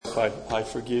I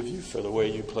forgive you for the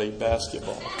way you played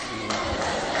basketball.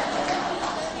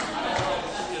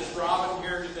 Is Robin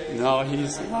here today? No,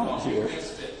 he's not here.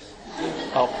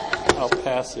 I'll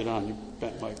pass it on. You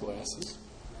bent my glasses.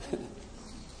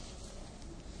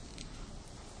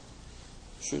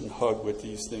 Shouldn't hug with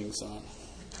these things on.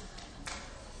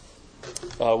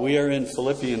 We are in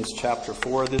Philippians chapter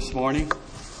 4 this morning,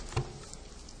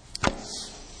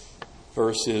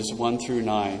 verses 1 through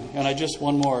 9. And I just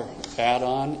one more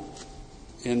add-on.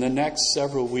 In the next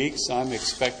several weeks, I'm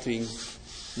expecting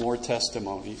more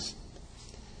testimonies.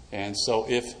 And so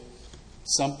if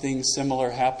something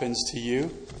similar happens to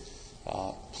you,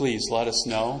 please let us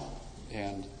know.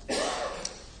 And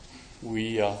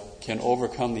we can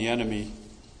overcome the enemy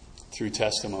through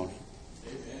testimony.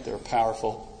 Amen. They're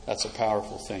powerful. That's a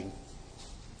powerful thing.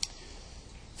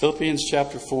 Philippians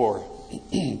chapter 4.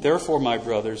 Therefore, my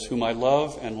brothers, whom I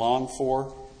love and long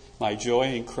for, my joy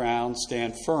and crown,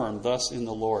 stand firm thus in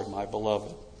the Lord, my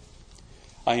beloved.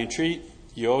 I entreat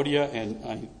Euodia and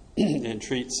I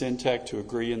entreat Syntyche to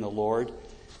agree in the Lord.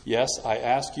 Yes, I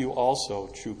ask you also,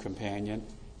 true companion,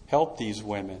 help these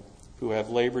women who have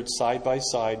labored side by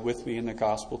side with me in the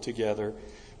gospel together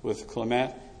with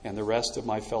Clement and the rest of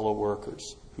my fellow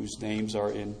workers, whose names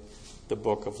are in the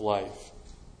book of life.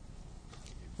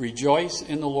 Rejoice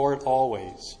in the Lord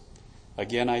always.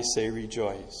 Again I say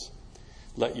rejoice.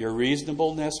 Let your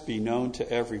reasonableness be known to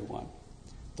everyone.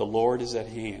 The Lord is at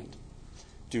hand.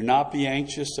 Do not be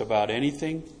anxious about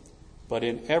anything, but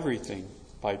in everything,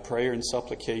 by prayer and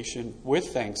supplication, with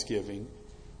thanksgiving,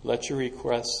 let your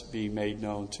requests be made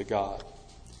known to God.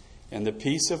 And the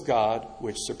peace of God,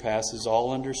 which surpasses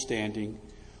all understanding,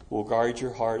 will guard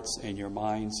your hearts and your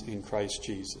minds in Christ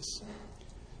Jesus.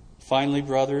 Finally,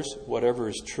 brothers, whatever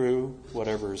is true,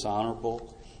 whatever is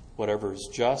honorable, whatever is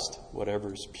just,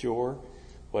 whatever is pure,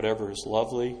 whatever is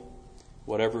lovely,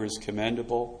 whatever is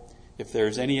commendable, if there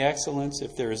is any excellence,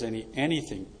 if there is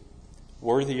anything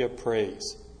worthy of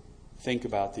praise, think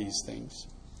about these things.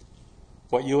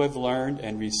 What you have learned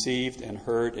and received and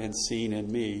heard and seen in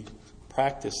me,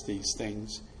 practice these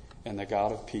things, and the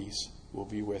God of peace will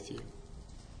be with you.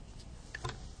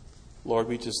 Lord,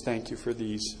 we just thank you for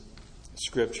these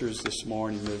scriptures this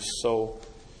morning. There's so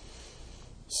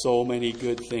many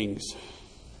good things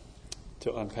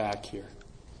to unpack here.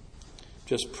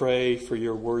 Just pray for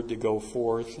your word to go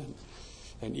forth,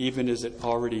 and even as it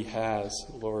already has,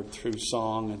 Lord, through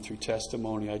song and through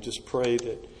testimony, I just pray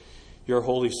that your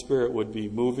Holy Spirit would be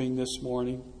moving this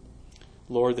morning.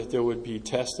 Lord, that there would be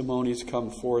testimonies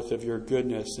come forth of your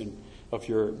goodness and of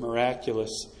your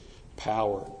miraculous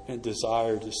power and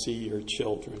desire to see your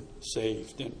children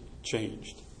saved and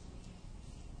changed.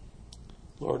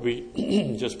 Lord,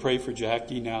 we just pray for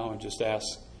Jackie now and just ask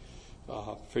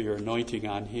for your anointing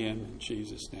on him in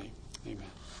Jesus' name. Amen.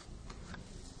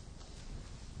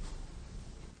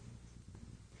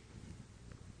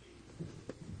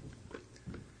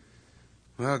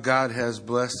 Well, God has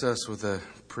blessed us with a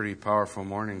pretty powerful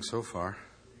morning so far.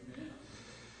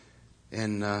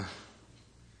 And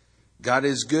God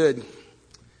is good.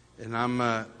 And I'm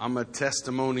a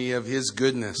testimony of his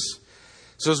goodness.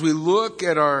 So as we look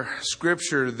at our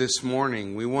scripture this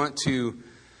morning, we want to,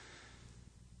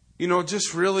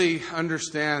 just really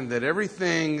understand that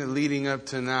everything leading up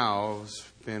to now has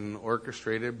been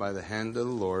orchestrated by the hand of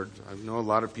the Lord. I know a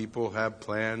lot of people have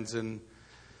plans and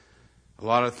a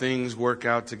lot of things work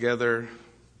out together,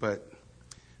 but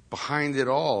behind it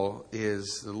all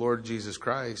is the Lord Jesus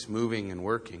Christ moving and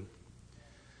working.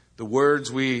 The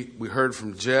words we heard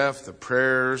from Jeff, the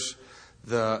prayers,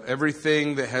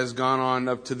 everything that has gone on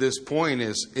up to this point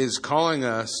is calling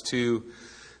us to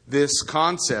this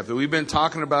concept that we've been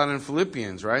talking about in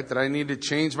Philippians, right? That I need to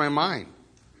change my mind.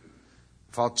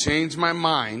 If I'll change my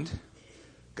mind,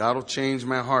 God will change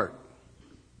my heart.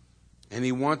 And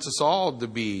he wants us all to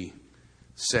be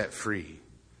set free.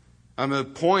 And the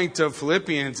point of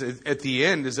Philippians at the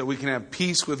end is that we can have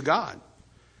peace with God.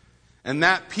 And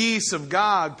that peace of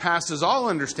God passes all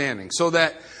understanding, so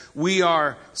that we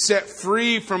are set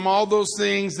free from all those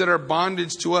things that are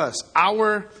bondage to us.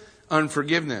 Our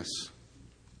unforgiveness.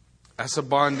 That's a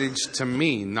bondage to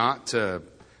me, not to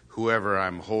whoever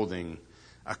I'm holding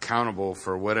accountable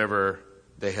for whatever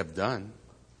they have done.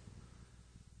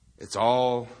 It's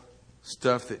all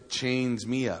stuff that chains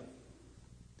me up.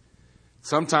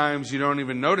 Sometimes you don't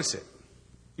even notice it.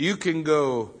 You can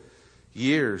go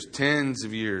years, tens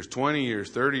of years, 20 years,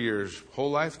 30 years,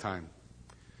 whole lifetime,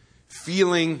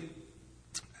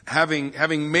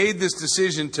 having made this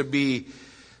decision to be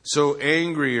so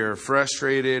angry or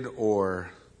frustrated or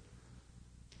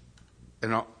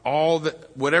all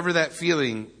that, whatever that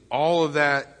feeling, all of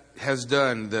that has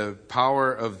done, the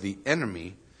power of the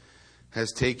enemy,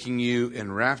 has taken you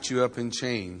and wrapped you up in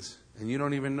chains, and you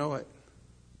don't even know it.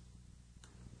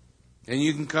 And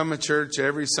you can come to church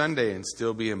every Sunday and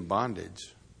still be in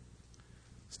bondage.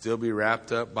 Still be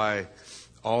wrapped up by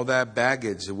all that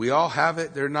baggage. We all have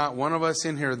it. There's not one of us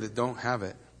in here that don't have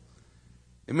it.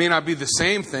 It may not be the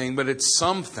same thing, but it's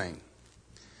something.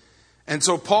 And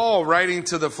so Paul, writing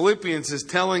to the Philippians, is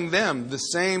telling them the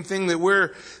same thing that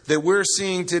we're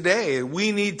seeing today.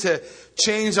 We need to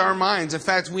change our minds. In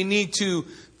fact, we need to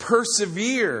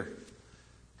persevere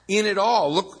in it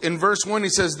all. Look, in verse 1, he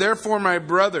says, "Therefore, my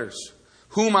brothers,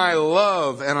 whom I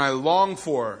love and I long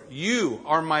for, you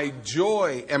are my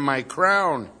joy and my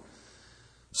crown.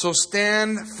 So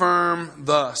stand firm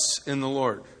thus in the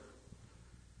Lord."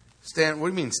 Stand, what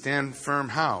do you mean, stand firm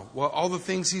how? Well, all the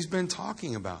things he's been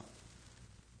talking about.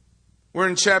 We're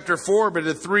in chapter 4, but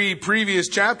the 3 previous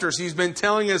chapters, he's been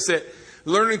telling us that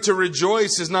learning to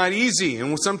rejoice is not easy.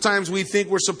 And sometimes we think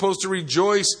we're supposed to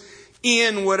rejoice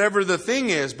in whatever the thing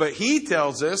is. But he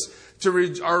tells us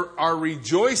our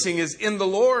rejoicing is in the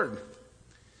Lord.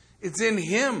 It's in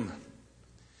Him.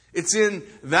 It's in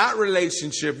that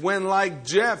relationship when, like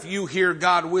Jeff, you hear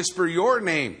God whisper your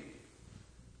name.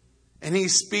 And He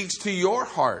speaks to your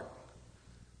heart.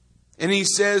 And He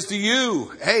says to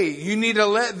you, hey, you need to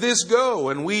let this go.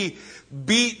 And we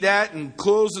beat that and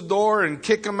close the door and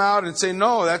kick them out and say,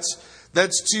 no,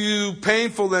 that's too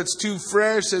painful, that's too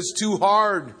fresh, that's too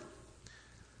hard.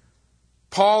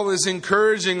 Paul is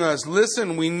encouraging us,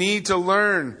 listen, we need to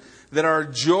learn that our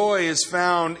joy is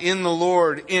found in the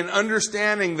Lord, in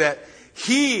understanding that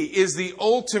He is the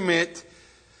ultimate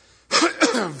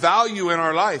value in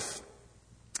our life.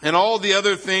 And all the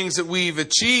other things that we've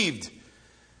achieved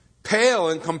pale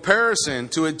in comparison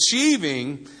to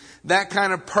achieving that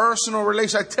kind of personal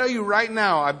relation. I tell you right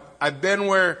now, I've been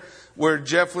where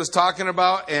Jeff was talking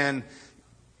about, and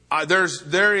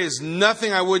there is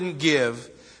nothing I wouldn't give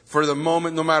for the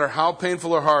moment, no matter how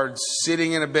painful or hard,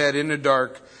 sitting in a bed in the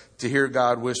dark to hear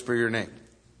God whisper your name.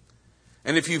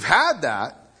 And if you've had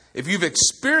that, if you've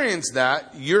experienced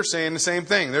that, you're saying the same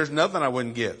thing. There's nothing I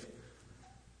wouldn't give.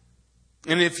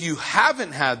 And if you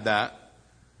haven't had that,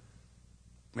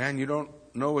 man, you don't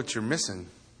know what you're missing.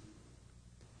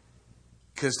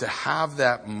 Because to have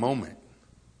that moment,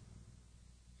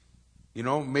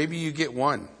 maybe you get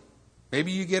 1.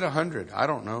 Maybe you get 100. I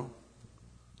don't know.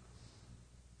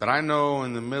 But I know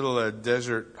in the middle of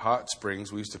desert hot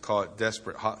springs, we used to call it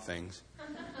desperate hot things.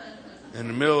 In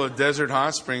the middle of desert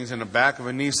hot springs, in the back of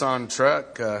a Nissan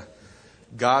truck,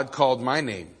 God called my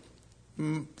name.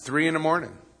 3 a.m,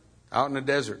 out in the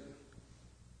desert.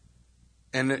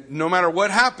 And no matter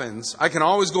what happens, I can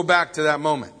always go back to that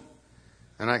moment.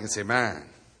 And I can say, man,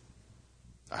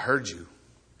 I heard you.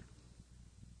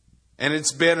 And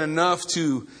it's been enough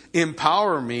to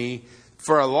empower me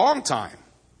for a long time.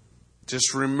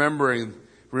 Just remembering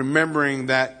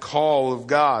that call of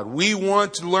God. We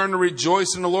want to learn to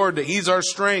rejoice in the Lord, that He's our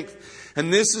strength.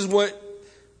 And this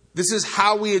is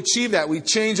how we achieve that. We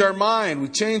change our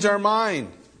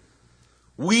mind.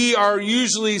 We are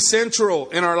usually central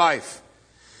in our life.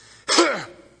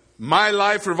 My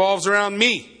life revolves around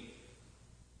me.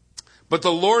 But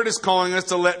the Lord is calling us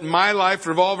to let my life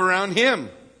revolve around Him.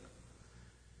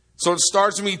 So it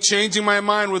starts with me changing my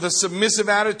mind with a submissive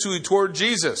attitude toward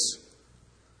Jesus.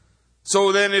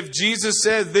 So then if Jesus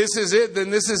said this is it,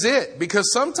 then this is it.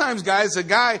 Because sometimes, guys,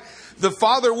 the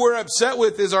Father we're upset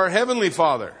with is our Heavenly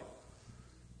Father.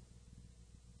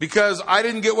 Because I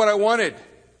didn't get what I wanted.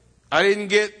 I didn't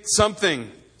get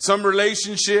something, some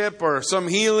relationship or some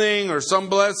healing or some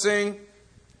blessing.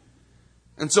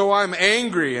 And so I'm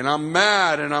angry and I'm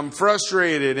mad and I'm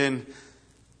frustrated. And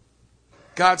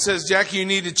God says, Jackie, you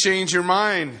need to change your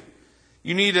mind.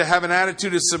 You need to have an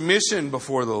attitude of submission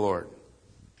before the Lord.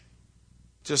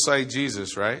 Just like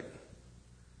Jesus, right?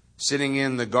 Sitting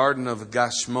in the Garden of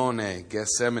Gethsemane,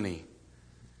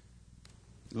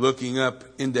 looking up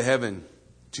into heaven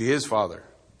to His Father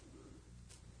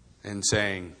and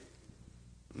saying,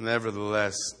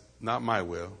 nevertheless, not my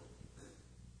will.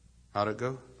 How'd it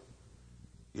go?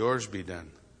 Yours be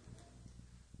done.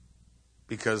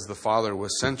 Because the Father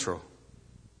was central.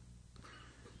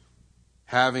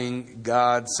 Having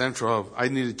God central. I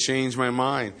need to change my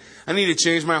mind. I need to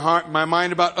change my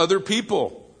mind about other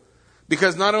people.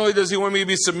 Because not only does He want me to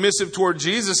be submissive toward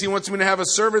Jesus, He wants me to have a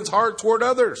servant's heart toward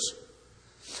others.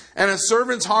 And a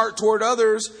servant's heart toward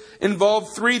others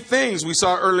involved 3 things we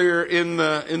saw earlier in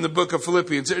the book of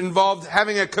Philippians. It involved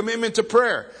having a commitment to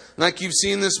prayer, like you've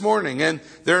seen this morning. And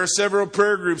there are several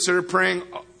prayer groups that are praying,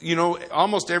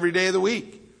 almost every day of the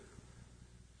week.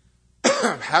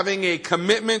 Having a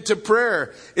commitment to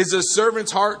prayer is a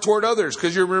servant's heart toward others,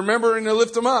 because you're remembering to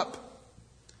lift them up.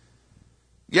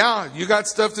 Yeah, you got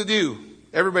stuff to do.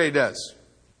 Everybody does.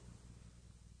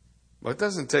 But it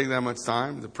doesn't take that much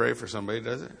time to pray for somebody,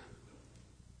 does it?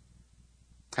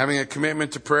 Having a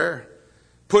commitment to prayer.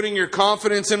 Putting your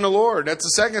confidence in the Lord. That's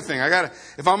the second thing.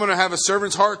 If I'm going to have a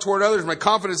servant's heart toward others, my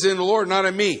confidence is in the Lord, not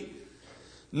in me.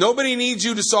 Nobody needs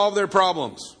you to solve their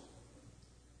problems.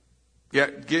 Yeah,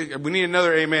 we need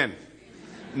another amen.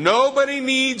 Nobody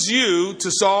needs you to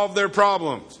solve their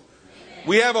problems.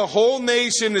 We have a whole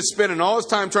nation that's spending all its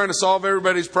time trying to solve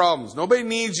everybody's problems. Nobody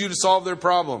needs you to solve their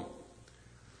problem.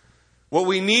 What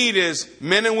we need is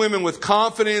men and women with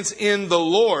confidence in the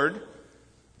Lord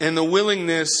and the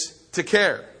willingness to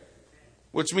care.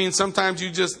 Which means sometimes you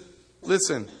just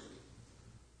listen.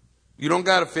 You don't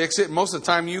got to fix it. Most of the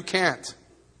time you can't.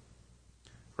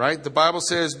 Right? The Bible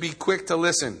says be quick to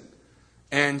listen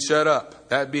and shut up.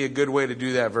 That'd be a good way to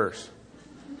do that verse.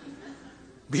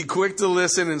 Be quick to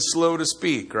listen and slow to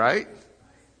speak, right?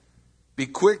 Be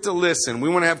quick to listen. We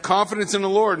want to have confidence in the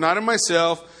Lord, not in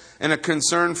myself, and a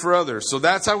concern for others. So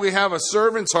that's how we have a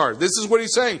servant's heart. This is what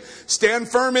he's saying. Stand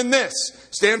firm in this.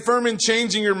 Stand firm in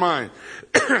changing your mind.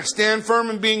 Stand firm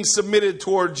in being submitted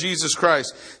toward Jesus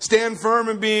Christ. Stand firm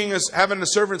in having a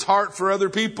servant's heart for other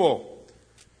people.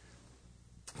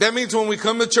 That means when we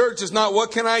come to church, it's not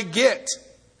what can I get?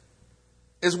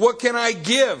 It's what can I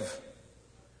give?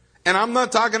 And I'm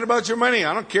not talking about your money.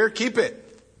 I don't care. Keep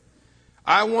it.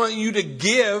 I want you to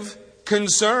give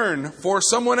concern for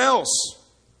someone else.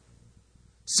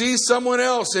 See someone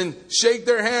else and shake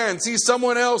their hand. See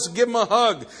someone else, give them a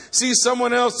hug. See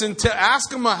someone else and ask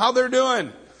them how they're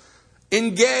doing.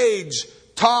 Engage.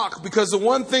 Talk. Because the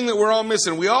one thing that we're all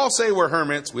missing, we all say we're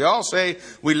hermits. We all say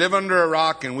we live under a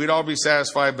rock and we'd all be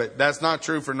satisfied. But that's not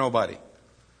true for nobody.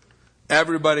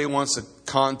 Everybody wants to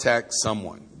contact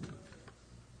someone.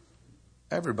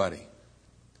 Everybody.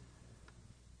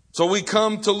 So we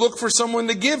come to look for someone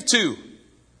to give to.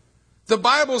 The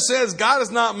Bible says God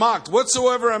is not mocked.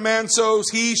 Whatsoever a man sows,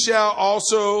 he shall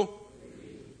also.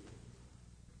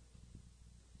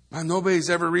 Nobody's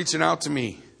ever reaching out to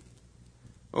me.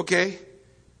 Okay.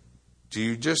 Do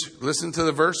you just listen to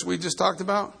the verse we just talked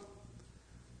about?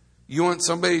 You want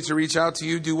somebody to reach out to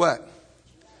you, do what?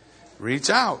 Reach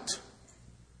out.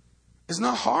 It's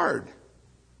not hard.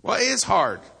 Well, it is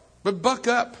hard. But buck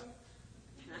up.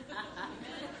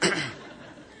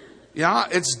 Yeah,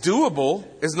 it's doable.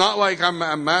 It's not like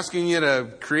I'm asking you to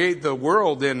create the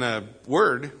world in a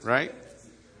word, right?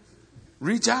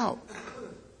 Reach out.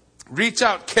 Reach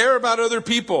out. Care about other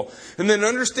people. And then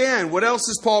understand, what else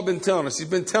has Paul been telling us? He's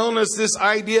been telling us this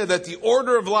idea that the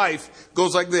order of life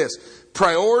goes like this.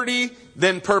 Priority,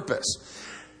 then purpose.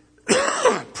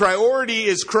 Priority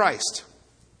is Christ.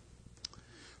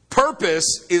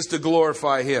 Purpose is to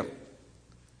glorify Him.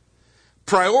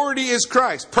 Priority is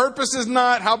Christ. Purpose is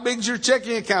not how big's your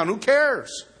checking account. Who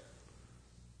cares?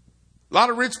 A lot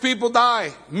of rich people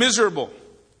die miserable.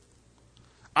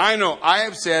 I know. I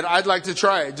have said I'd like to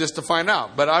try it just to find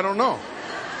out, but I don't know.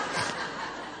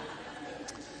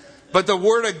 But the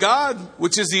Word of God,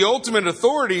 which is the ultimate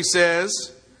authority,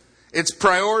 says it's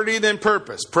priority then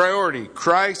purpose. Priority.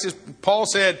 Christ is, Paul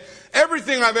said,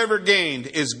 everything I've ever gained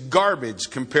is garbage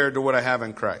compared to what I have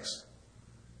in Christ.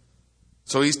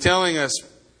 So he's telling us,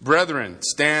 brethren,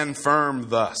 stand firm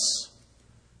thus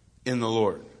in the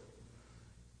Lord.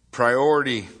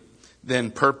 Priority,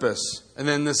 then purpose. And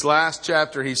then this last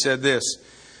chapter he said this,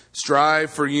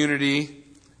 strive for unity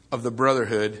of the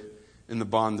brotherhood in the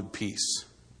bond of peace.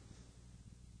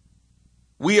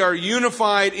 We are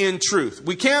unified in truth.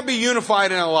 We can't be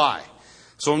unified in a lie.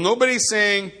 So nobody's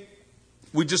saying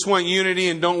we just want unity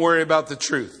and don't worry about the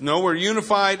truth. No, we're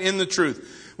unified in the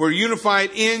truth. We're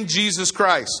unified in Jesus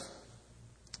Christ.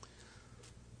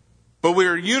 But we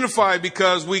are unified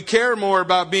because we care more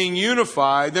about being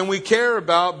unified than we care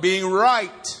about being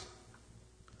right.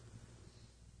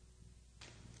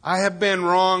 I have been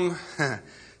wrong.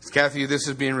 Kathy, this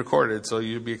is being recorded, so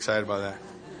you'd be excited about that.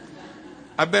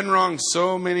 I've been wrong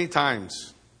so many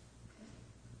times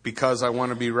because I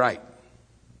want to be right.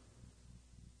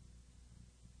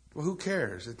 Well, who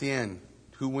cares at the end?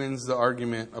 Who wins the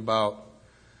argument about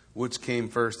which came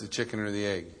first, the chicken or the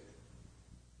egg?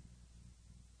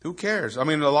 Who cares? I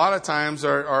mean, a lot of times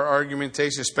our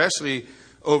argumentation, especially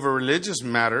over religious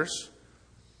matters,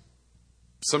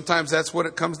 sometimes that's what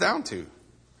it comes down to.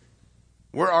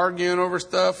 We're arguing over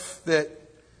stuff that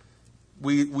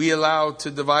we allow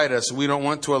to divide us. We don't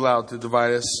want to allow to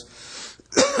divide us.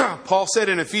 Paul said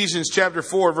in Ephesians chapter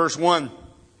 4, verse 1,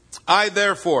 I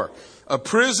therefore, a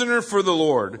prisoner for the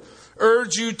Lord,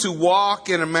 urge you to walk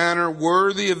in a manner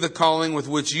worthy of the calling with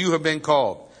which you have been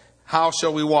called. How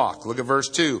shall we walk? Look at verse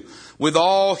 2. With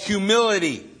all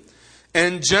humility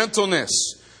and gentleness,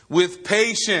 with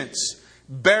patience,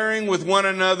 bearing with one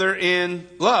another in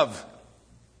love.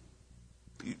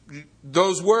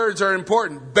 Those words are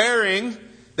important. Bearing,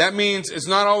 that means it's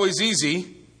not always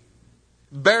easy.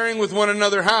 Bearing with one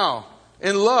another how?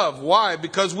 In love. Why?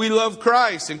 Because we love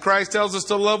Christ, and Christ tells us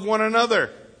to love one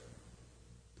another.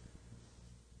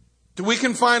 We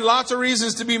can find lots of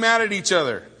reasons to be mad at each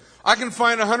other. I can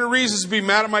find 100 reasons to be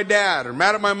mad at my dad, or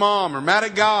mad at my mom, or mad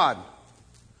at God.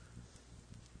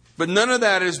 But none of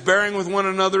that is bearing with one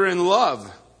another in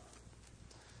love.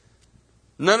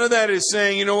 None of that is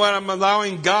saying, you know what, I'm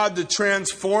allowing God to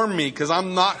transform me because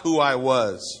I'm not who I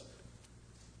was.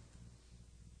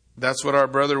 That's what our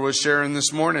brother was sharing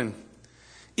this morning.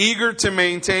 Eager to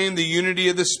maintain the unity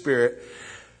of the Spirit.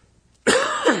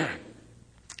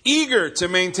 Eager to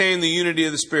maintain the unity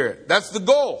of the Spirit. That's the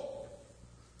goal.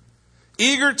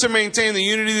 Eager to maintain the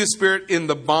unity of the Spirit in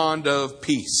the bond of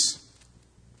peace.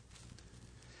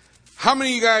 How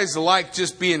many of you guys like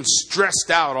just being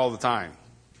stressed out all the time?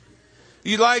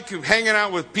 You like hanging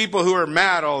out with people who are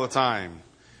mad all the time,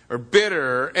 or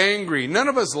bitter, or angry. None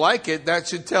of us like it. That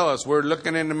should tell us we're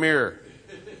looking in the mirror.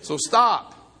 So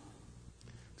stop.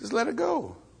 Just let it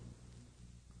go.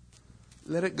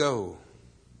 Let it go.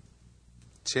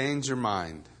 Change your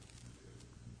mind.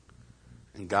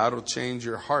 And God will change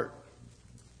your heart.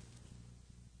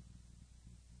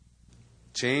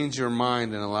 Change your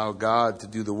mind and allow God to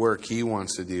do the work He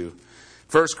wants to do.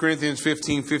 1 Corinthians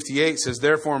 15:58 says,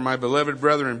 therefore, my beloved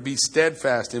brethren, be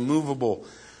steadfast, immovable,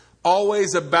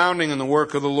 always abounding in the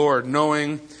work of the Lord,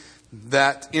 knowing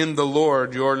that in the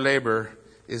Lord your labor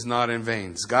is not in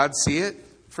vain. Does God see it?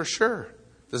 For sure.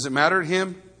 Does it matter to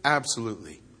Him?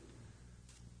 Absolutely.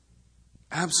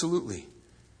 Absolutely.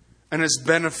 And it's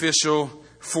beneficial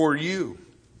for you.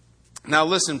 Now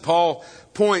listen, Paul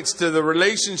points to the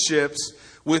relationships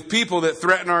with people that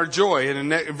threaten our joy in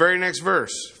the very next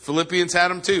verse. Philippians had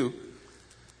them too.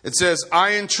 It says,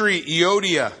 I entreat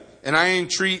Euodia and I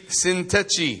entreat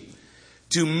Syntyche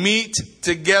to meet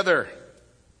together,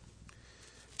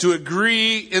 to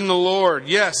agree in the Lord.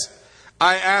 Yes,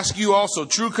 I ask you also,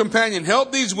 true companion,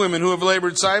 help these women who have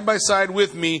labored side by side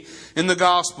with me in the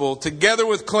gospel, together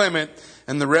with Clement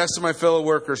and the rest of my fellow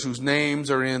workers whose names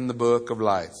are in the book of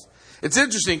life. It's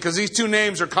interesting because these two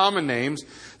names are common names.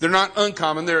 They're not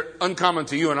uncommon. They're uncommon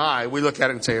to you and I. We look at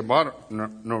it and say, well, I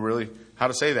don't know really how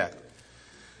to say that.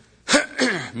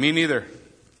 Me neither.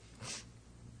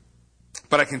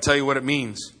 But I can tell you what it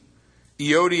means.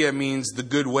 Euodia means the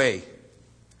good way.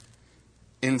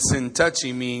 And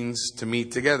Syntyche means to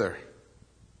meet together.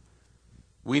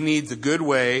 We need the good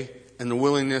way and the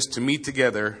willingness to meet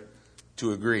together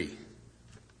to agree.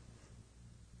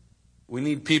 We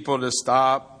need people to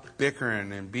stop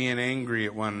bickering and being angry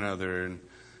at one another and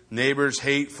neighbors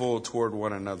hateful toward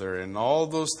one another and all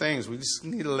those things. We just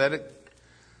need to let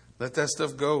that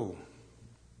stuff go.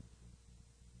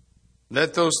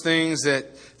 Let those things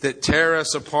that tear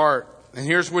us apart. And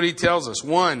here's what he tells us.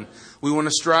 One, we want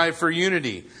to strive for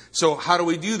unity. So how do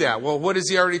we do that? Well, what has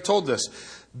he already told us?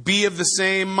 Be of the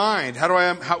same mind.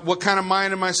 What kind of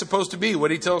mind am I supposed to be? What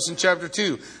he tells us in chapter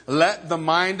 2. Let the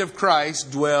mind of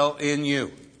Christ dwell in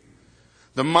you.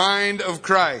 The mind of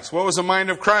Christ. What was the mind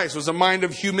of Christ? It was a mind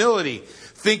of humility.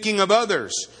 Thinking of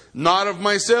others, not of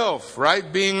myself,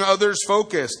 right? Being others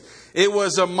focused. It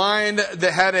was a mind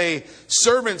that had a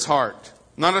servant's heart,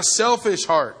 not a selfish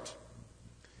heart.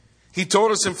 He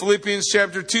told us in Philippians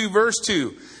chapter 2, verse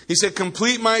 2. He said,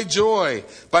 complete my joy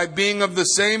by being of the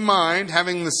same mind,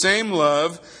 having the same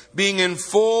love, being in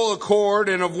full accord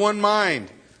and of one mind.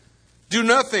 Do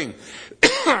nothing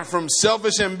from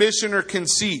selfish ambition or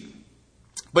conceit,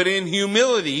 but in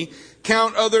humility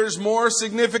count others more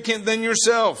significant than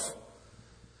yourself.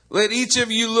 Let each of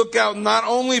you look out not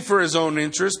only for his own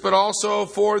interest, but also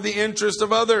for the interest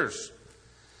of others.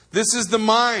 This is the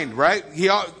mind, right?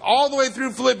 All the way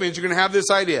through Philippians, you're going to have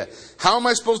this idea. How am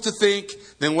I supposed to think?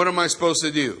 Then what am I supposed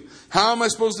to do? How am I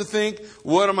supposed to think?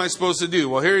 What am I supposed to do?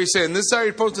 Well, here he's saying, this is how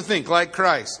you're supposed to think, like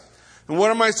Christ. And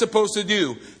what am I supposed to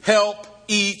do? Help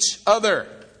each other.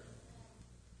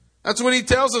 That's what he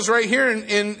tells us right here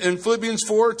in Philippians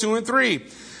 4, 2 and 3.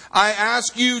 I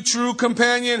ask you, true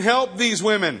companion, help these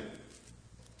women.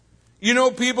 You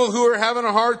know people who are having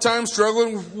a hard time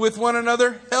struggling with one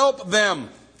another? Help them.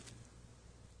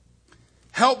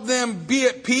 Help them be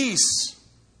at peace.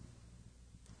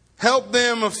 Help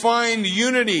them find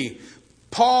unity.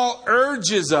 Paul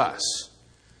urges us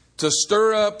to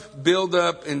stir up, build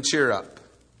up, and cheer up.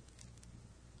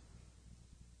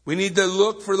 We need to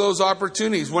look for those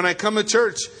opportunities. When I come to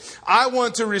church, I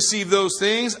want to receive those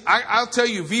things. I'll tell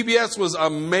you, VBS was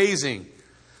amazing.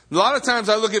 A lot of times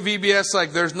I look at VBS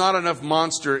like there's not enough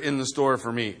Monster in the store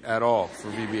for me at all for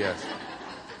VBS.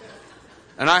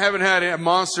 And I haven't had a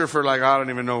Monster for I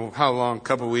don't even know how long,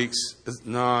 couple weeks.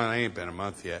 No, it ain't been a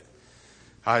month yet.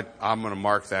 I'm going to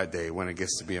mark that day when it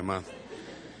gets to be a month.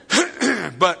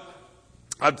 But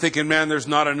I'm thinking, man, there's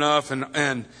not enough.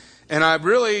 And I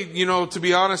really, to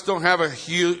be honest, don't have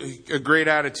a great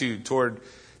attitude toward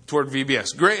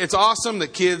VBS. Great. It's awesome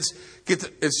that kids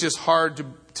it's just hard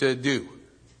to do.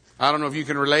 I don't know if you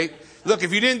can relate. Look,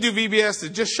 if you didn't do VBS,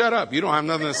 then just shut up. You don't have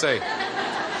nothing to say.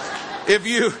 If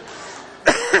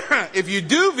you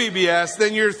do VBS,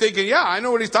 then you're thinking, yeah, I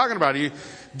know what he's talking about.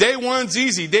 Day 1's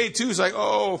easy. Day 2's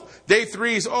day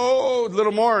 3's, a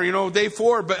little more, day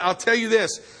 4. But I'll tell you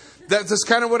this. That's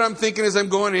kind of what I'm thinking as I'm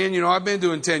going in. I've been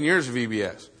doing 10 years of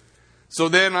VBS. So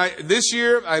then this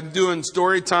year I'm doing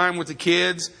story time with the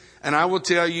kids. And I will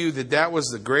tell you that was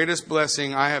the greatest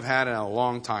blessing I have had in a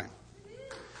long time.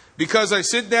 Because I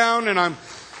sit down and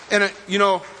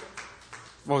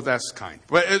well, that's kind.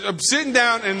 But I'm sitting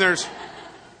down and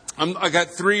I got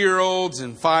 3-year-olds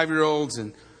and 5-year-olds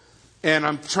and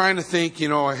I'm trying to think,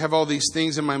 I have all these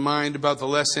things in my mind about the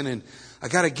lesson and I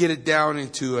got to get it down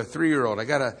into a 3-year-old. I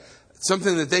got to,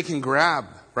 something that they can grab,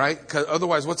 right? Because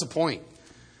otherwise, what's the point?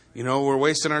 We're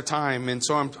wasting our time. And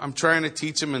so I'm trying to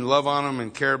teach them and love on them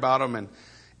and care about them. And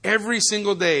every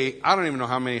single day, I don't even know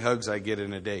how many hugs I get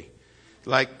in a day.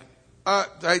 I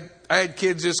had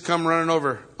kids just come running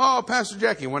over. Oh, Pastor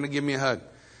Jackie, want to give me a hug.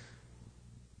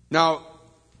 Now,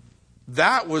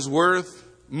 that was worth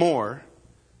more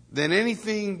than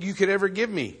anything you could ever give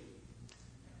me.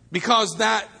 Because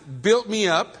that built me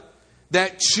up,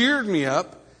 that cheered me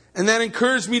up, and that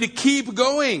encouraged me to keep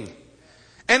going.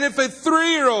 And if a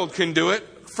 3-year-old can do it,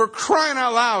 for crying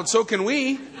out loud, so can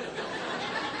we.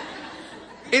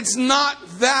 It's not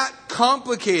that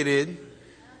complicated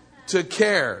to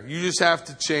care. You just have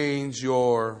to change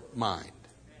your mind.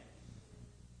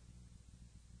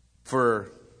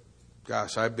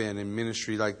 I've been in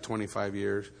ministry 25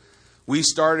 years. We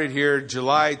started here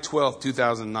July 12th,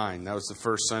 2009. That was the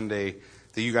first Sunday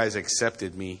that you guys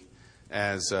accepted me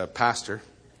as a pastor.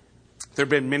 There have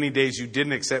been many days you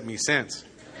didn't accept me since.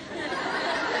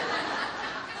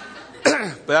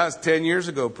 But that was 10 years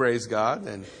ago, praise God.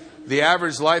 And the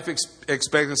average life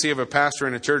expectancy of a pastor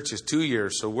in a church is 2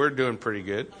 years, so we're doing pretty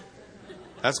good.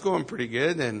 That's going pretty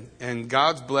good, and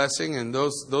God's blessing, and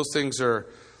those things are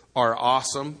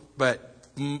awesome. But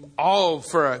all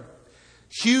for a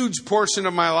huge portion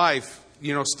of my life,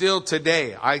 still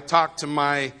today, I talk to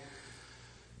my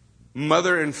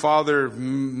mother and father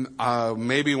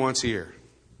maybe once a year.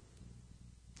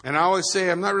 And I always say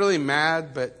I'm not really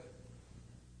mad, but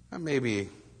maybe.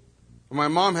 My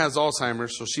mom has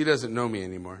Alzheimer's, so she doesn't know me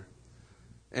anymore.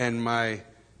 And my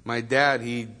dad,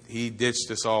 he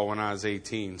ditched us all when I was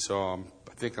 18, so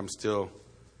I think I'm still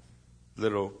a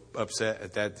little upset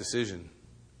at that decision.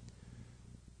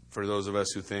 For those of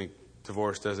us who think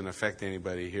divorce doesn't affect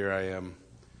anybody, here I am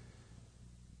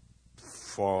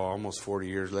almost 40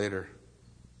 years later,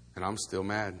 and I'm still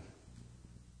mad.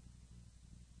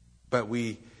 But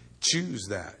we choose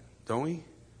that, don't we?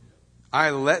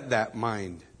 I let that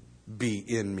mind be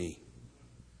in me.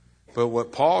 But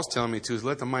what Paul's telling me to is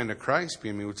let the mind of Christ be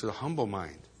in me, which is a humble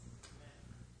mind,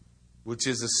 which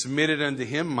is a submitted unto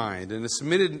him mind. And the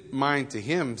submitted mind to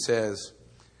him says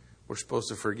we're supposed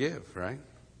to forgive, right?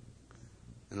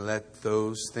 And let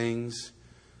those things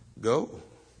go.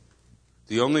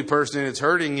 The only person it's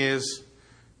hurting is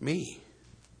me.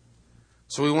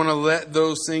 So we want to let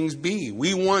those things be.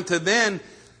 We want to then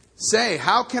say,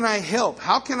 how can I help?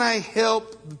 How can I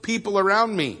help the people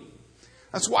around me?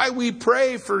 That's why we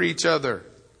pray for each other.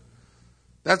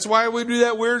 That's why we do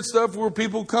that weird stuff where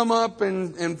people come up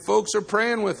and folks are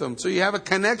praying with them. So you have a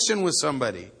connection with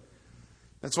somebody.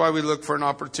 That's why we look for an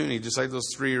opportunity, just like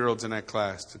those 3-year-olds in that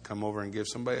class, to come over and give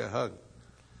somebody a hug.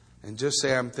 And just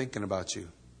say, I'm thinking about you.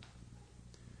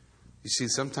 You see,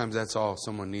 sometimes that's all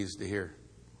someone needs to hear.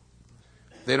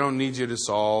 They don't need you to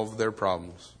solve their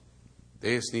problems.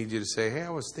 They just need you to say, hey, I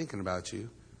was thinking about you.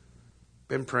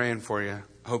 Been praying for you.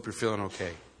 I hope you're feeling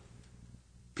okay.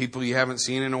 People you haven't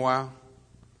seen in a while,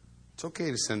 it's okay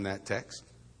to send that text.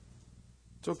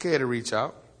 It's okay to reach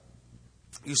out.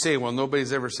 You say, well,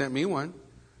 nobody's ever sent me one.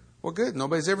 Well, good.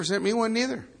 Nobody's ever sent me one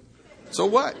neither. So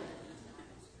what?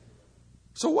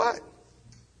 So what?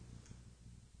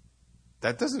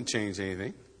 That doesn't change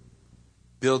anything.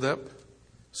 Build up,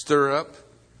 stir up,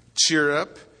 cheer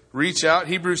up, reach out.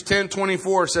 Hebrews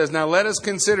 10:24 says, now let us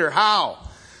consider how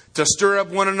To stir up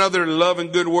one another to love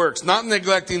and good works, not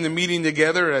neglecting the meeting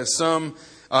together as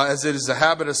it is the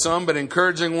habit of some, but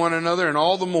encouraging one another, and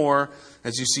all the more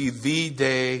as you see the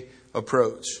day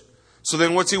approach. So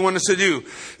then what's he want us to do?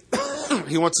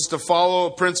 He wants us to follow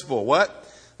a principle. What?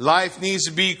 Life needs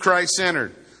to be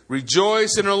Christ-centered.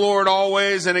 Rejoice in the Lord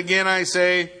always. And again I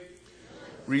say,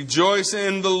 rejoice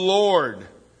in the Lord.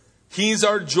 He's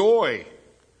our joy.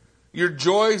 Your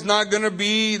joy is not going to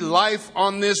be life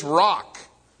on this rock.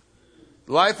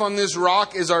 Life on this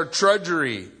rock is our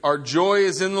treasury. Our joy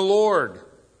is in the Lord.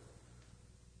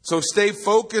 So stay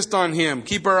focused on Him.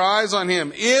 Keep our eyes on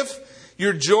Him. If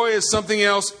your joy is something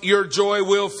else, your joy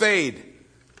will fade.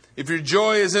 If your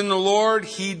joy is in the Lord,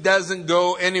 He doesn't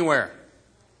go anywhere.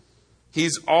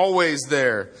 He's always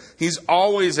there. He's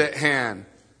always at hand.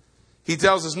 He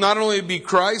tells us not only to be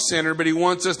Christ-centered, but He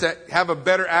wants us to have a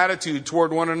better attitude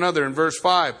toward one another. In verse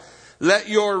 5, let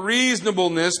your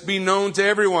reasonableness be known to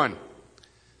everyone.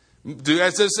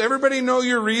 Does everybody know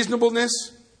your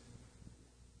reasonableness?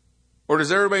 Or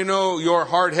does everybody know your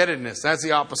hard-headedness? That's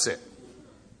the opposite.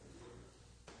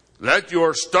 Let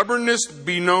your stubbornness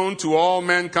be known to all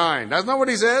mankind. That's not what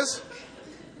he says.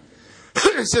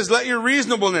 It says, let your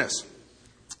reasonableness.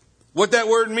 What that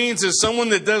word means is someone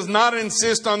that does not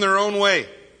insist on their own way.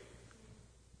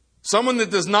 Someone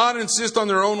that does not insist on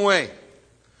their own way.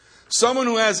 Someone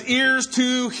who has ears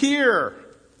to hear.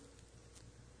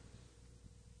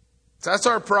 That's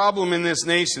our problem in this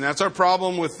nation. That's our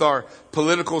problem with our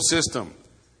political system.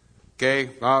 Okay?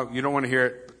 You don't want to hear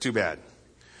it? Too bad.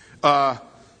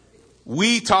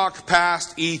 We talk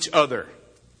past each other.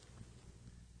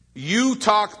 You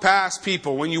talk past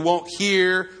people when you won't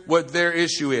hear what their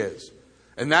issue is.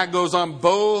 And that goes on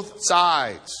both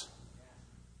sides.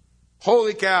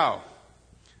 Holy cow.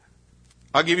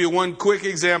 I'll give you one quick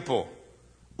example.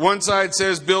 One side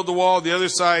says build the wall. The other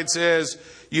side says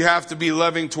you have to be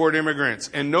loving toward immigrants.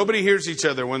 And nobody hears each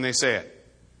other when they say it.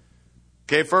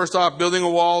 Okay, first off, building a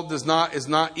wall is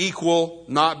not equal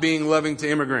not being loving to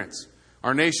immigrants.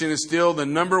 Our nation is still the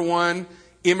number one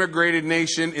immigrated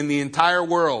nation in the entire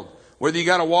world. Whether you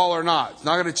got a wall or not. It's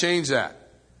not going to change that.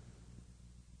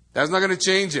 That's not going to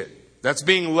change it. That's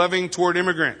being loving toward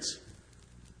immigrants.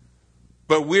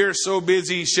 But we're so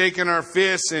busy shaking our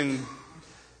fists and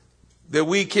that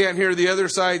we can't hear the other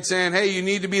side saying, hey, you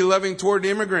need to be loving toward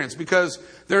immigrants because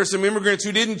there are some immigrants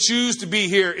who didn't choose to be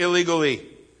here illegally.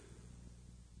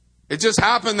 It just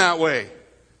happened that way.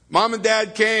 Mom and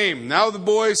dad came. Now the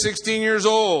boy's 16 years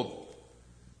old.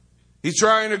 He's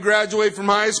trying to graduate from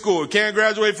high school. He can't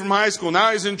graduate from high school.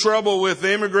 Now he's in trouble with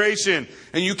the immigration.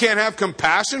 And you can't have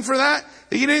compassion for that?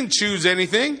 He didn't choose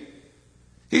anything.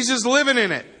 He's just living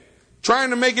in it. Trying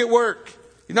to make it work.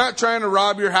 He's not trying to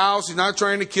rob your house. He's not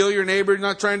trying to kill your neighbor. He's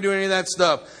not trying to do any of that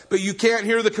stuff. But you can't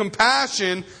hear the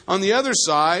compassion on the other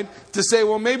side to say,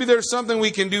 well, maybe there's something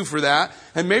we can do for that.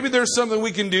 And maybe there's something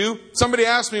we can do. Somebody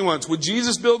asked me once, would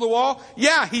Jesus build a wall?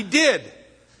 Yeah, He did.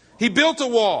 He built a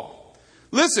wall.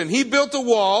 Listen, He built a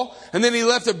wall and then He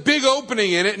left a big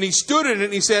opening in it and He stood in it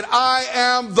and He said, I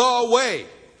am the way.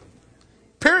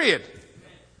 Period.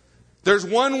 There's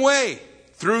one way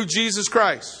through Jesus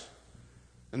Christ.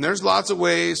 And there's lots of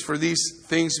ways for these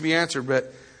things to be answered,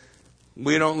 but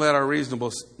we don't let our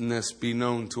reasonableness be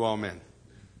known to all men.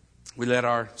 We let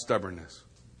our stubbornness.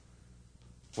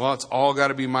 Well, it's all got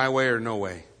to be my way or no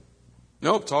way.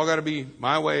 Nope, it's all got to be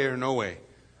my way or no way.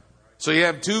 So you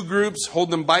have two groups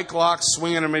holding bike locks,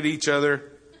 swinging them at each other.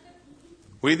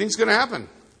 What do you think is going to happen?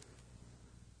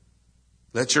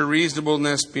 Let your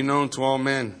reasonableness be known to all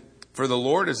men, for the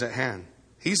Lord is at hand.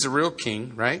 He's the real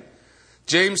king, right?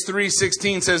 James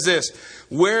 3:16 says this,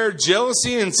 where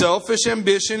jealousy and selfish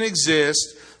ambition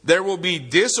exist, there will be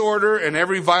disorder and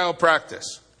every vile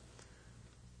practice.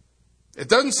 It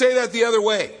doesn't say that the other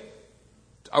way.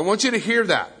 I want you to hear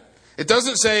that. It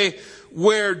doesn't say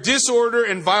where disorder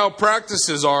and vile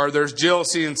practices are, there's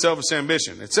jealousy and selfish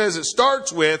ambition. It says it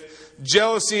starts with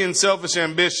jealousy and selfish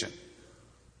ambition.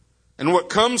 And what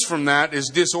comes from that is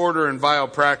disorder and vile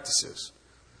practices.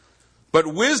 But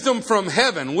wisdom from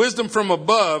heaven, wisdom from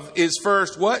above is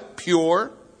first what?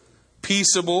 Pure,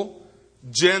 peaceable,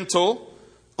 gentle,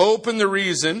 open to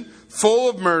reason, full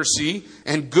of mercy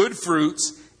and good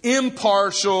fruits,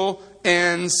 impartial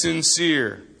and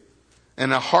sincere.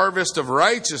 And a harvest of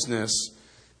righteousness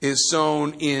is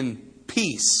sown in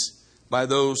peace by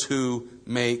those who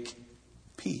make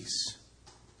peace.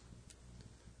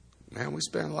 Man, we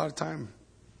spend a lot of time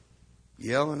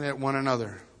yelling at one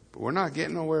another. But we're not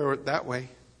getting nowhere that way.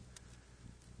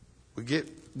 We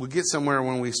get somewhere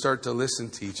when we start to listen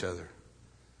to each other.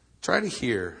 Try to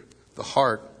hear the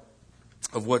heart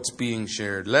of what's being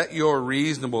shared. Let your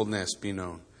reasonableness be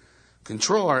known.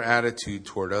 Control our attitude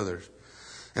toward others.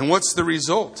 And what's the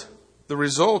result? The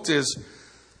result is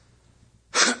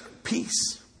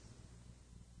peace.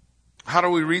 How do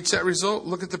we reach that result?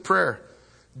 Look at the prayer.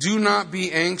 Do not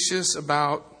be anxious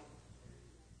about...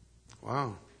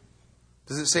 Wow.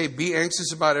 Does it say be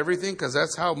anxious about everything? Because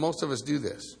that's how most of us do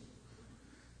this.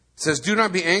 It says, do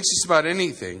not be anxious about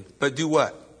anything, but do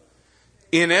what?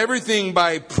 In everything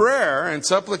by prayer and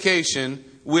supplication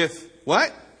with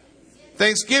what?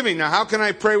 Thanksgiving. Now, how can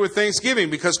I pray with thanksgiving?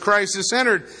 Because Christ is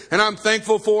centered and I'm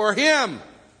thankful for Him.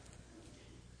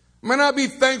 I might not be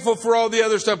thankful for all the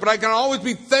other stuff, but I can always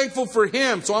be thankful for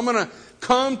Him. So I'm going to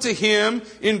come to Him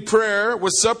in prayer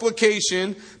with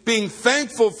supplication, being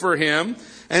thankful for Him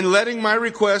and letting my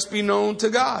request be known to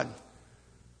God.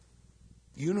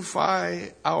 Unify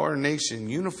our nation,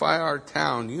 unify our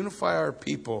town, unify our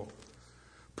people.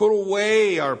 Put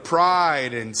away our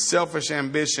pride and selfish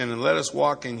ambition and let us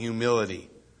walk in humility.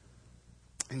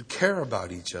 And care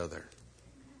about each other.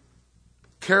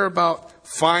 Care about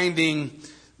finding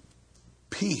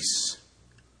peace.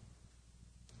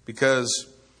 Because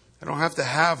I don't have to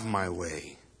have my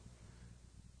way.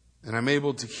 And I'm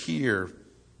able to hear.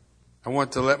 I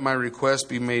want to let my request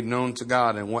be made known to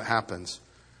God. And what happens?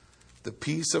 The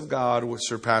peace of God, which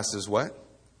surpasses what?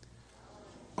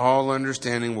 All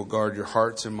understanding, will guard your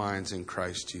hearts and minds in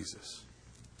Christ Jesus.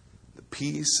 The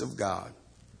peace of God.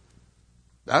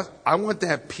 I want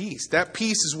that peace. That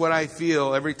peace is what I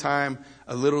feel every time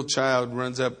a little child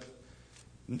runs up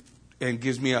and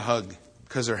gives me a hug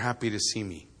because they're happy to see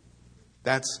me.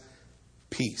 That's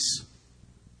peace.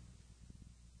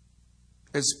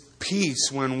 It's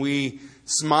peace when we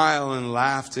smile and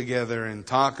laugh together and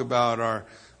talk about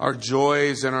our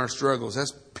joys and our struggles.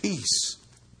 That's peace.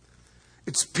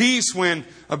 It's peace when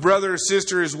a brother or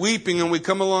sister is weeping and we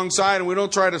come alongside and we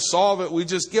don't try to solve it. We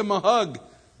just give them a hug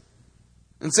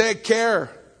and say, I care.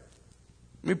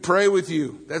 Let me pray with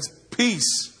you. That's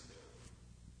peace.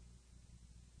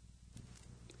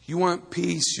 You want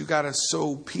peace, you got to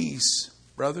sow peace.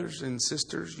 Brothers and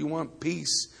sisters, you want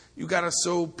peace, you got to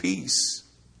sow peace.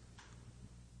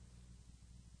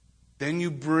 Then you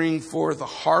bring forth a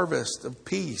harvest of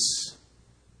peace.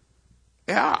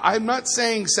 Yeah, I'm not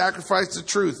saying sacrifice the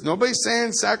truth. Nobody's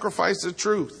saying sacrifice the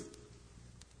truth.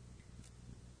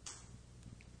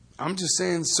 I'm just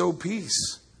saying sow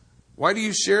peace. Why do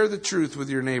you share the truth with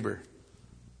your neighbor?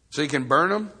 So you can burn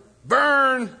them?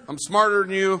 Burn! I'm smarter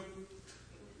than you.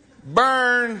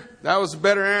 Burn! That was a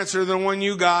better answer than one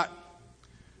you got.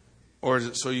 Or is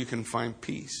it so you can find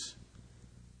peace?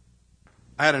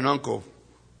 I had an uncle.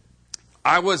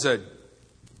 I was a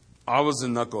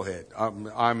knucklehead.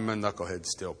 I'm a knucklehead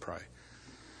still, probably.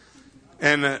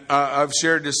 And I've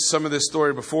shared some of this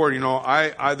story before. You know,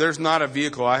 there's not a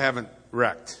vehicle I haven't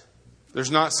wrecked. There's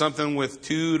not something with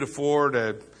 2 to 4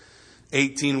 to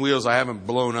 18 wheels I haven't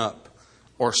blown up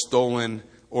or stolen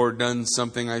or done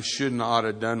something I shouldn't ought to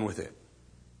have done with it.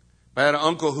 I had an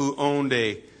uncle who owned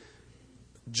a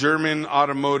German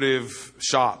automotive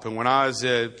shop. And when I was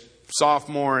a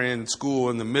sophomore in school,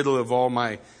 in the middle of all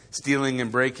my stealing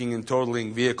and breaking and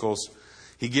totaling vehicles,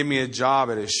 he gave me a job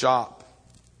at his shop.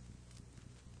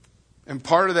 And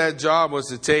part of that job was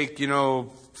to take,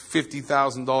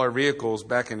 $50,000 vehicles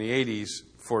back in the 80s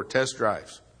for test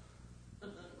drives.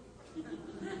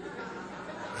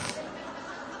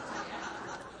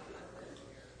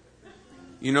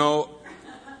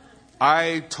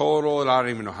 I totaled, I don't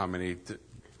even know how many,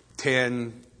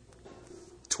 10,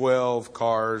 12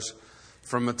 cars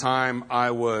from the time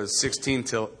I was 16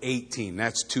 till 18.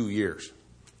 That's 2 years.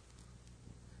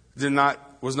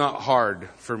 Was not hard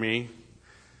for me.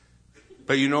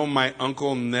 But my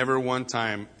uncle never one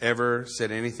time ever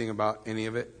said anything about any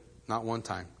of it. Not one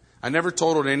time. I never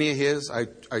totaled any of his. I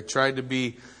tried to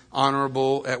be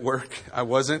honorable at work. I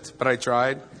wasn't, but I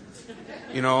tried.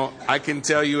 I can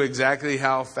tell you exactly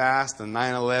how fast a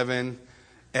 911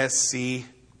 SC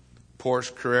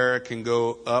Porsche Carrera can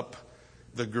go up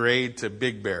the grade to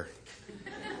Big Bear.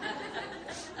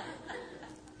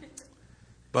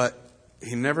 But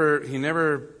he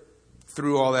never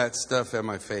threw all that stuff at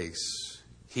my face.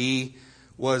 He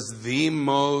was the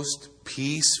most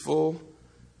peaceful,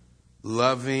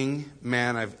 loving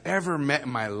man I've ever met in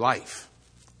my life.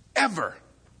 Ever.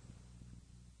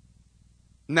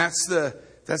 And that's the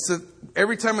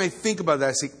every time I think about that,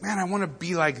 I say, man, I want to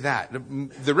be like that.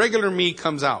 The regular me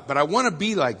comes out, but I want to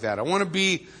be like that. I want to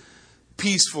be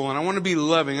peaceful and I want to be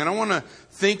loving and I want to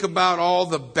think about all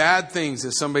the bad things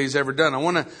that somebody's ever done. I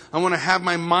want to have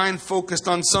my mind focused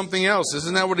on something else.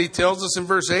 Isn't that what he tells us in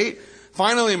verse 8?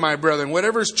 Finally, my brethren,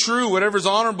 whatever's true, whatever's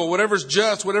honorable, whatever's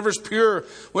just, whatever's pure,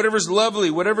 whatever's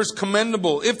lovely, whatever's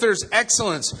commendable, if there's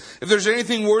excellence, if there's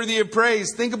anything worthy of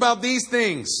praise, think about these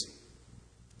things.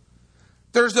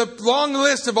 There's a long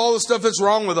list of all the stuff that's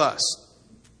wrong with us.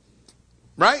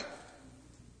 Right?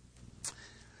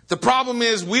 The problem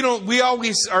is we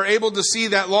always are able to see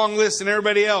that long list in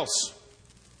everybody else.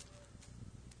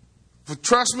 But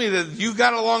trust me that you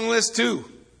got a long list too.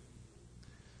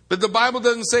 But the Bible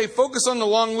doesn't say focus on the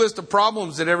long list of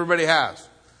problems that everybody has.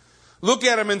 Look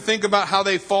at them and think about how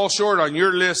they fall short on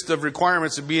your list of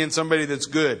requirements of being somebody that's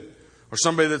good, or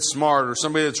somebody that's smart, or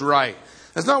somebody that's right.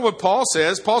 That's not what Paul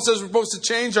says. Paul says we're supposed to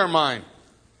change our mind.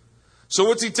 So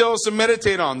what's he tell us to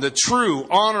meditate on? The true,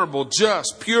 honorable,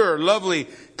 just, pure, lovely,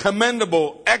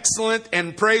 commendable, excellent,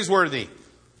 and praiseworthy.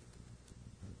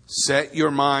 Set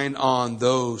your mind on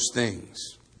those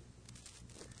things.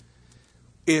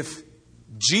 If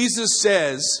Jesus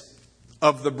says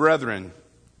of the brethren,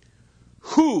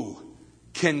 who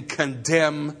can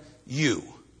condemn you?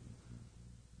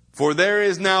 For there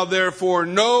is now therefore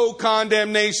no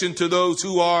condemnation to those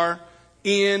who are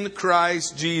in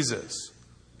Christ Jesus.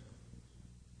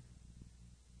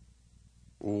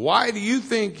 Why do you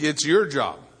think it's your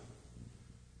job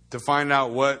to find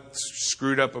out what's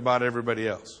screwed up about everybody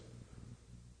else?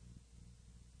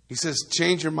 He says,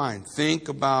 change your mind. Think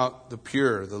about the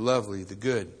pure, the lovely, the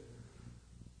good.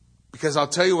 Because I'll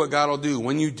tell you what God will do.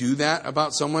 When you do that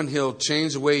about someone, He'll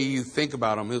change the way you think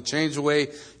about them. He'll change the way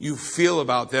you feel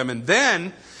about them. And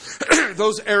then,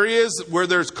 those areas where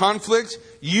there's conflict,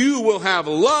 you will have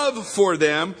love for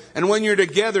them. And when you're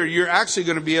together, you're actually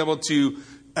going to be able to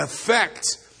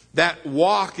affect that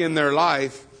walk in their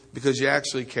life because you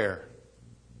actually care.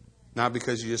 Not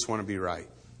because you just want to be right.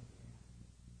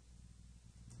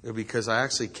 Because I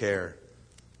actually care.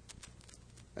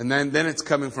 And then it's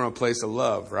coming from a place of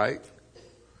love, right?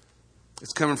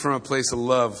 It's coming from a place of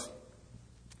love.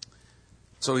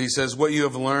 So he says, what you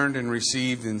have learned and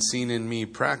received and seen in me,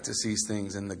 practice these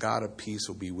things, and the God of peace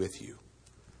will be with you.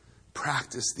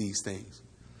 Practice these things.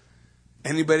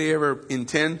 Anybody ever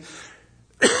intend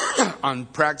on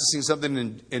practicing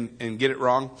something and get it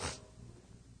wrong?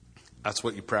 That's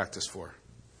what you practice for.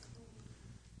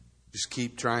 Just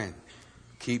keep trying.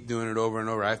 Keep doing it over and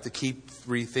over. I have to keep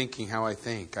rethinking how I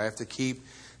think. I have to keep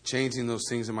changing those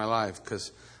things in my life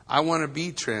because I want to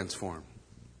be transformed.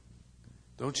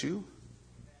 Don't you?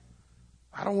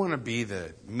 I don't want to be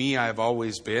the me I've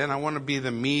always been. I want to be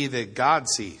the me that God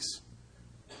sees.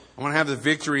 I want to have the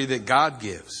victory that God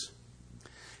gives.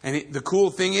 And the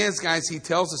cool thing is, guys, He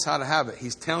tells us how to have it.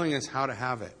 He's telling us how to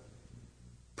have it.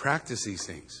 Practice these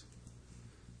things.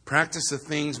 Practice the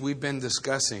things we've been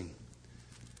discussing.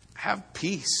 Have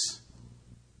peace.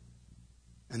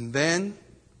 And then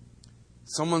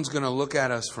someone's going to look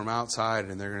at us from outside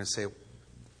and they're going to say,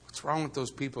 what's wrong with those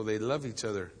people? They love each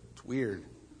other. It's weird.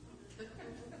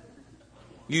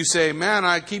 You say, man,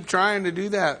 I keep trying to do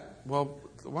that. Well,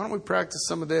 why don't we practice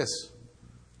some of this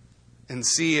and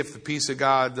see if the peace of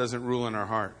God doesn't rule in our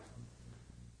heart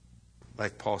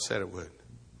like Paul said it would.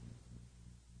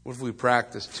 What if we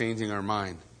practice changing our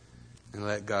mind and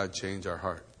let God change our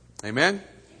heart? Amen?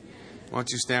 Why don't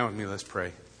you stand with me? Let's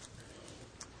pray.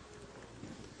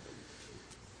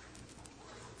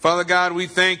 Father God, we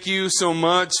thank you so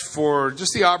much for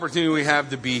just the opportunity we have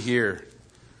to be here.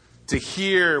 To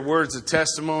hear words of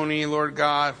testimony, Lord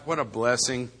God. What a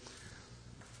blessing.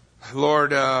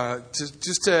 Lord,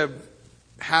 just to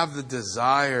have the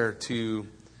desire to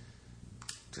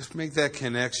just make that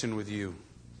connection with you.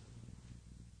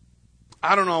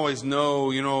 I don't always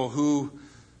know,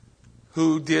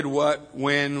 who did what,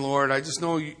 when, Lord. I just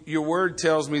know your word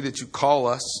tells me that you call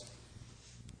us.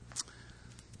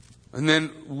 And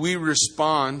then we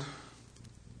respond.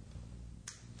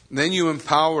 And then you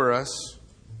empower us.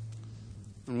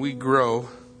 And we grow.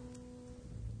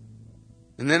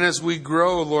 And then as we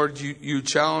grow, Lord, you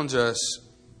challenge us.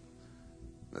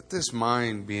 Let this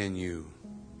mind be in you.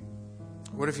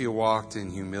 What if you walked in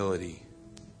humility,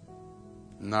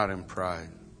 not in pride?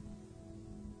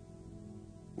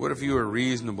 What if you were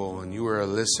reasonable and you were a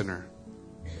listener?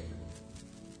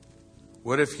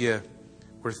 What if you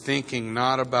were thinking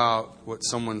not about what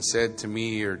someone said to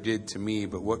me or did to me,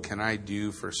 but what can I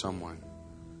do for someone?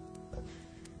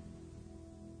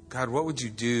 God, what would you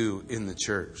do in the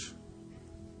church?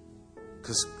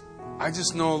 Because I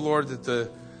just know, Lord, that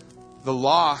the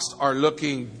lost are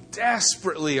looking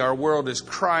desperately. Our world is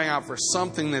crying out for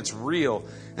something that's real.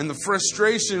 And the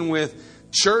frustration with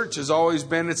church has always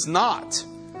been it's not.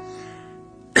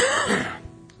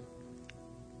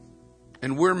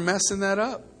 And we're messing that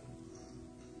up.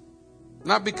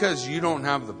 Not because you don't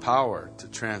have the power to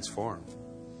transform,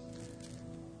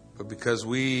 but because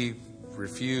we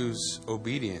refuse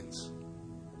obedience.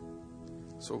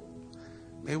 So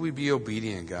may we be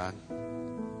obedient, God.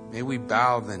 May we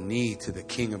bow the knee to the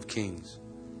King of Kings.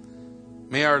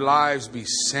 May our lives be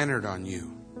centered on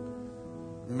you.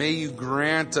 May you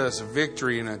grant us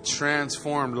victory in a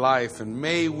transformed life, and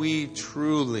may we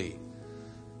truly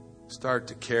start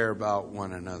to care about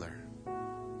one another.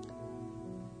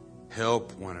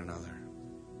 Help one another.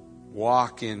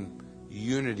 Walk in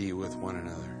unity with one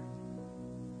another.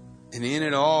 And in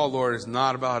it all, Lord, it's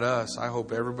not about us. I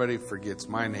hope everybody forgets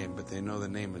my name, but they know the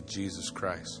name of Jesus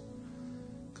Christ.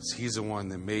 Because He's the one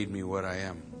that made me what I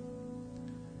am.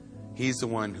 He's the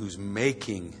one who's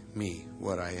making me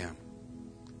what I am.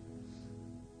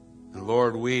 And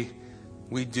Lord, we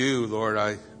do, Lord.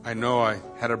 I know I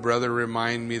had a brother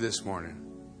remind me this morning.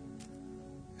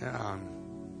 Yeah,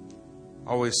 I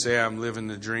always say I'm living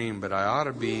the dream, but I ought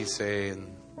to be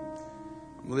saying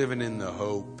I'm living in the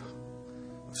hope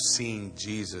of seeing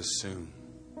Jesus soon.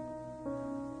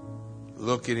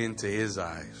 Looking into His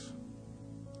eyes.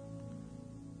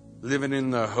 Living in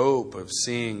the hope of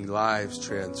seeing lives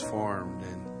transformed.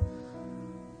 And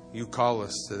you call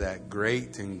us to that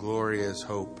great and glorious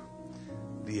hope.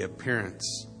 The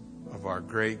appearance of our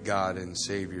great God and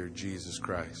Savior, Jesus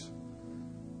Christ.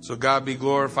 So God be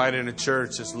glorified in a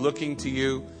church that's looking to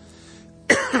you,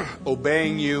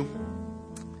 obeying you,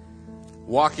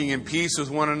 walking in peace with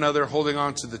one another, holding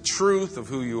on to the truth of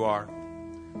who you are.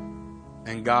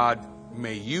 And God,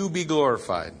 may you be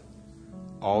glorified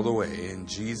all the way. In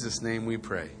Jesus' name we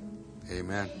pray.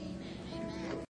 Amen.